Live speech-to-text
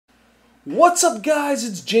What's up guys,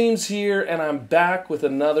 it's James here and I'm back with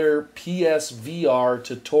another PSVR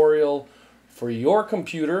tutorial for your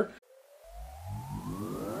computer.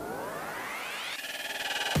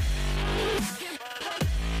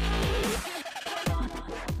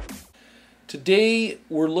 Today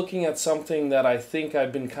we're looking at something that I think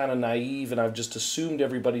I've been kind of naive and I've just assumed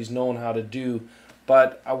everybody's known how to do,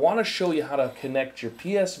 but I want to show you how to connect your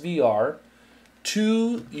PSVR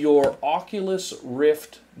to your Oculus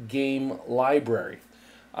Rift game library.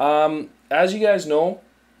 As you guys know,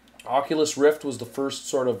 Oculus Rift was the first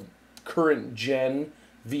sort of current gen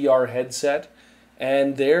VR headset,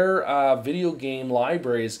 and their video game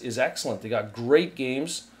library is excellent. They got great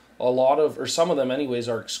games. Some of them anyways,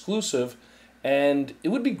 are exclusive, and it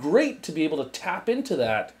would be great to be able to tap into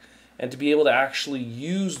that and to be able to actually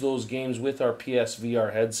use those games with our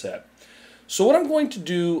PSVR headset. So what I'm going to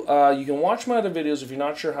do, you can watch my other videos if you're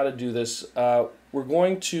not sure how to do this. We're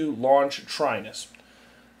going to launch Trinus.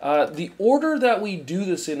 The order that we do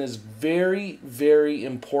this in is very, very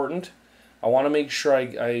important. I want to make sure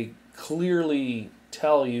I clearly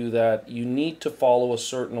tell you that you need to follow a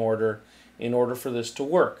certain order in order for this to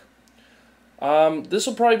work. This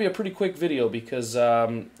will probably be a pretty quick video because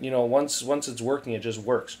you know, once it's working, it just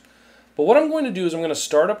works. But what I'm going to do is I'm going to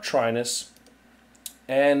start up Trinus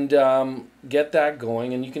and get that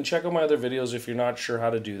going, and you can check out my other videos if you're not sure how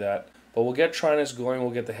to do that. But we'll get Trinus going,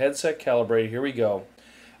 we'll get the headset calibrated. Here we go.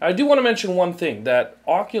 I do want to mention one thing that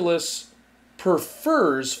Oculus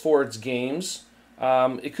prefers for its games.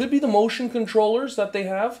 It could be the motion controllers that they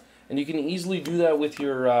have, and you can easily do that with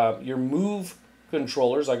your Move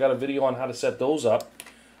controllers. I got a video on how to set those up.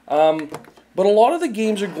 But a lot of the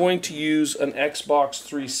games are going to use an Xbox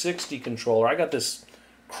 360 controller. I got this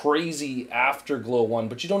crazy Afterglow one,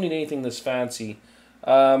 but you don't need anything this fancy.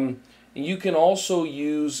 You can also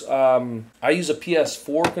use, I use a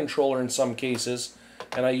PS4 controller in some cases,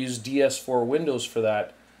 and I use DS4 Windows for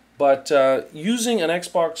that. But using an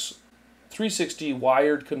Xbox 360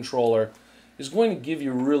 wired controller is going to give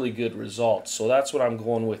you really good results. So that's what I'm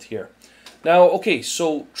going with here. Now, okay,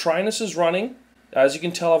 so Trinus is running. As you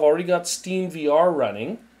can tell, I've already got STEAMVR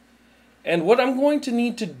running. And what I'm going to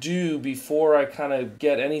need to do before I kind of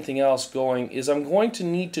get anything else going is I'm going to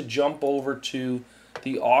need to jump over to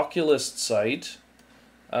the Oculus site.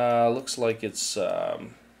 Looks like it's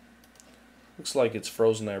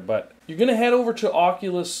frozen there, but you're going to head over to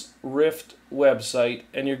Oculus Rift website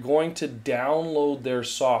and you're going to download their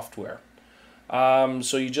software.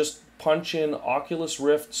 So you just punch in Oculus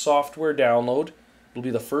Rift software download. It'll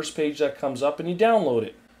be the first page that comes up and you download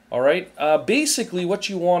it. Alright, basically what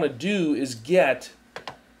you want to do is get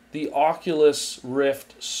the Oculus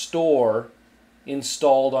Rift store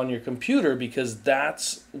installed on your computer because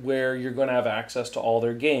that's where you're going to have access to all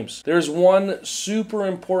their games. There's one super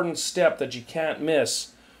important step that you can't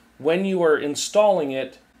miss. When you are installing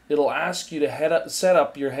it, it'll ask you to set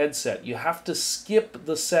up your headset. You have to skip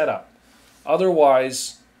the setup.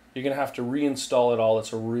 Otherwise, you're going to have to reinstall it all.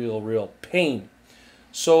 It's a real pain.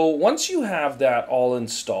 So once you have that all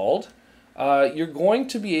installed, you're going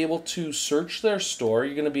to be able to search their store.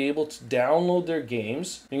 You're going to be able to download their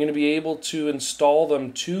games. You're going to be able to install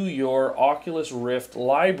them to your Oculus Rift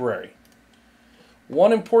library.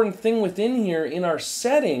 One important thing within here in our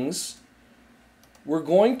settings, we're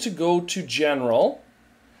going to go to General,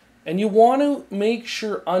 and you want to make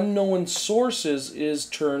sure Unknown Sources is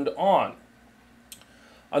turned on.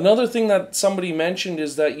 Another thing that somebody mentioned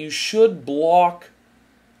is that you should block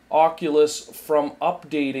Oculus from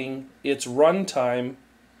updating its runtime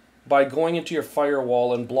by going into your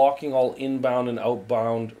firewall and blocking all inbound and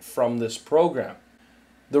outbound from this program.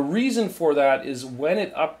 The reason for that is when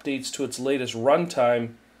it updates to its latest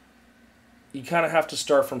runtime, you kind of have to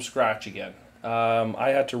start from scratch again. I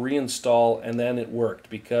had to reinstall and then it worked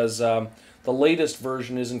because the latest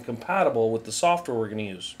version isn't compatible with the software we're going to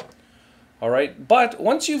use. Alright, but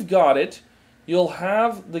once you've got it, you'll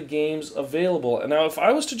have the games available. And now if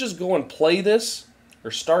I was to just go and play this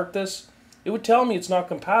or start this, it would tell me it's not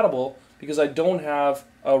compatible because I don't have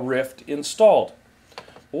a Rift installed.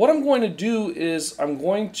 But what I'm going to do is I'm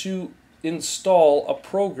going to install a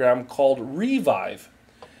program called ReVive.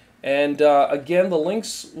 And again, the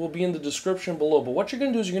links will be in the description below. But what you're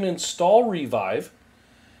going to do is you're going to install ReVive.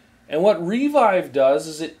 And what ReVive does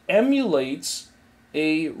is it emulates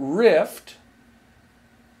a Rift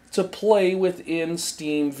to play within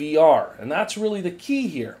STEAMVR, and that's really the key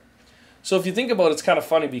here. So if you think about it, it's kind of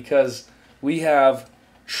funny because we have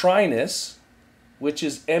Trinus, which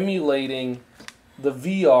is emulating the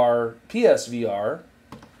VR, PSVR,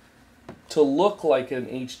 to look like an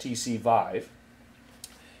HTC Vive,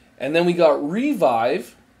 and then we got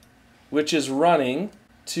ReVive, which is running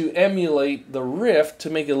to emulate the Rift to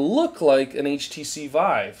make it look like an HTC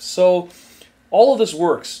Vive. So all of this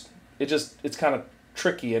works. It's kind of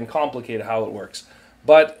tricky and complicated how it works.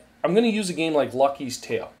 But I'm going to use a game like Lucky's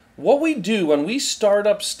Tale. What we do when we start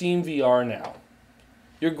up SteamVR now,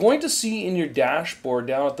 you're going to see in your dashboard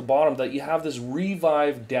down at the bottom that you have this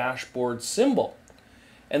ReVive dashboard symbol.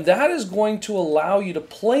 And that is going to allow you to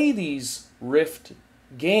play these Rift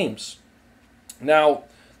games. Now,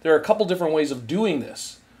 there are a couple different ways of doing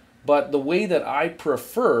this, but the way that I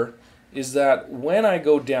prefer is that when I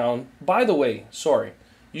go down, by the way, sorry,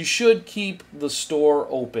 you should keep the store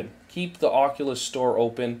open. Keep the Oculus store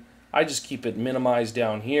open. I just keep it minimized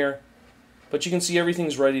down here, but you can see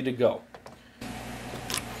everything's ready to go.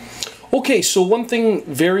 Okay, so one thing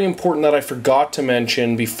very important that I forgot to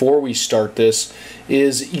mention before we start this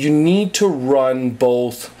is you need to run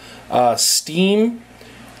both Steam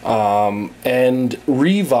and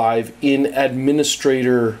ReVive in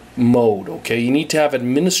administrator mode. Okay, you need to have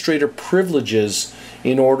administrator privileges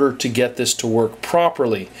in order to get this to work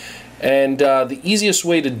properly. And the easiest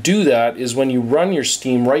way to do that is when you run your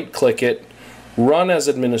Steam, right click it, run as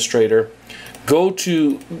administrator, go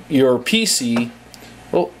to your PC.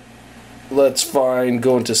 Oh, let's find,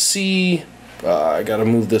 go into C. I gotta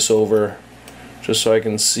move this over just so I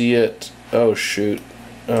can see it. Oh shoot,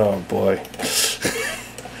 oh boy.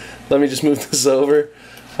 Let me just move this over.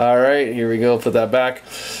 Alright, here we go, put that back.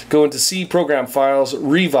 Go into C, Program Files,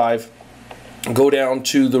 ReVive. Go down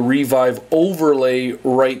to the ReVive overlay,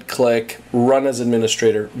 right click, run as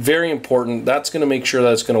administrator. Very important. That's going to make sure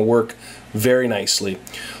that it's going to work very nicely.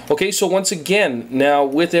 Okay, so once again, now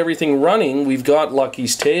with everything running, we've got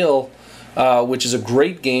Lucky's Tale, which is a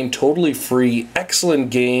great game, totally free,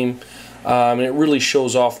 excellent game. And it really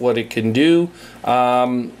shows off what it can do.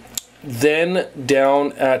 Then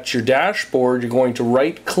down at your dashboard, you're going to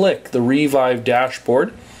right click the ReVive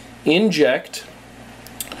dashboard, inject,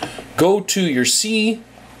 go to your C,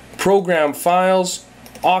 Program Files,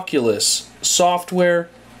 Oculus, Software,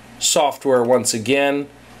 Software once again,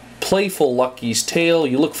 Playful Lucky's Tale.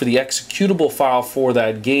 You look for the executable file for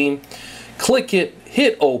that game, click it,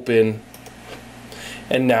 hit open,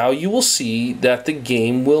 and now you will see that the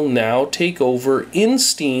game will now take over in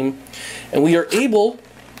Steam, and we are able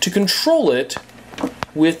to control it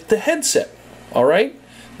with the headset. Alright?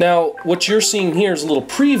 Now, what you're seeing here is a little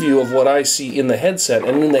preview of what I see in the headset.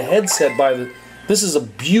 And in the headset, this is a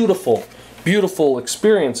beautiful, beautiful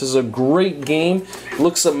experience. This is a great game. It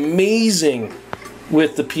looks amazing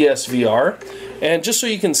with the PSVR. And just so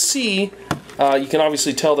you can see, you can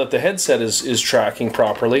obviously tell that the headset is tracking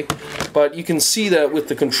properly. But you can see that with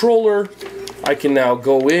the controller, I can now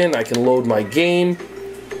go in, I can load my game,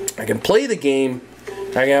 I can play the game,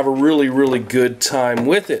 I can have a really, really good time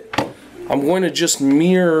with it. I'm going to just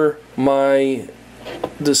mirror my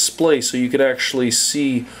display so you can actually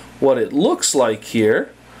see what it looks like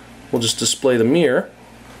here. We'll just display the mirror.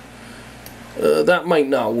 That might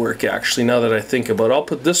not work actually now that I think about it. I'll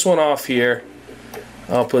put this one off here.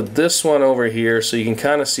 I'll put this one over here so you can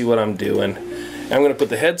kind of see what I'm doing. I'm going to put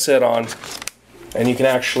the headset on and you can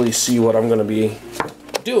actually see what I'm going to be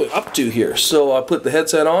up to here. So I'll put the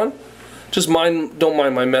headset on. Just don't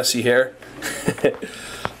mind my messy hair.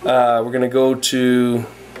 We're going to go to,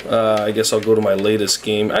 I guess I'll go to my latest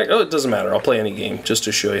game. Oh, it doesn't matter. I'll play any game just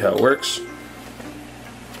to show you how it works.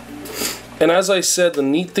 And as I said, the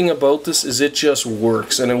neat thing about this is it just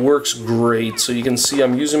works, and it works great. So you can see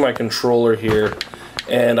I'm using my controller here,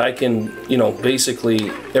 and I can, you know, basically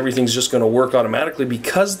everything's just going to work automatically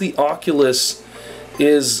because the Oculus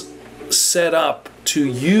is set up to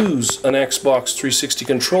use an Xbox 360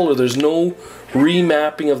 controller. There's no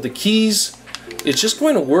remapping of the keys. It's just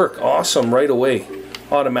going to work awesome right away,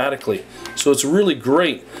 automatically. So it's really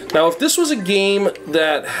great. Now, if this was a game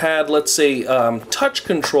that had, let's say, touch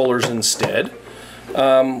controllers instead,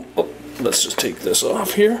 let's just take this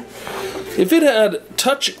off here. If it had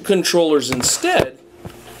touch controllers instead,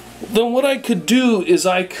 then what I could do is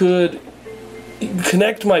I could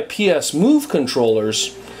connect my PS Move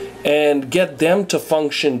controllers and get them to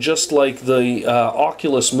function just like the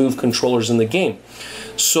Oculus Move controllers in the game.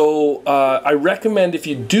 So I recommend if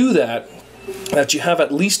you do that, that you have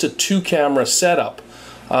at least a 2-camera setup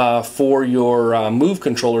for your Move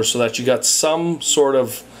controller so that you got some sort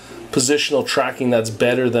of positional tracking that's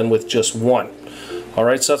better than with just one.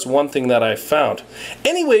 Alright, so that's one thing that I found.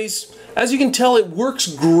 Anyways, as you can tell, it works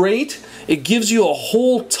great. It gives you a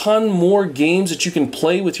whole ton more games that you can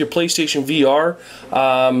play with your PlayStation VR.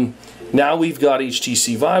 Now we've got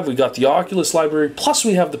HTC Vive, we've got the Oculus library, plus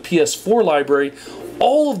we have the PS4 library.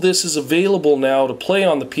 all of this is available now to play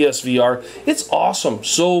on the PSVR. It's awesome.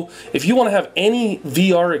 So if you want to have any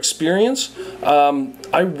VR experience,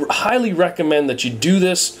 I highly recommend that you do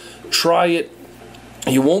this. Try it.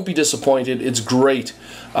 You won't be disappointed. It's great.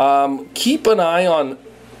 Keep an eye on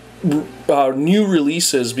new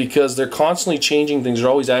releases because they're constantly changing things. They're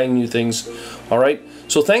always adding new things. All right.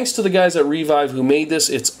 So thanks to the guys at ReVive who made this.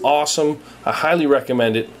 It's awesome. I highly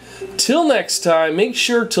recommend it. Till next time, make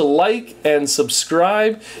sure to like and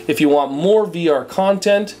subscribe if you want more VR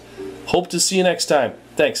content. Hope to see you next time.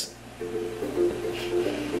 Thanks.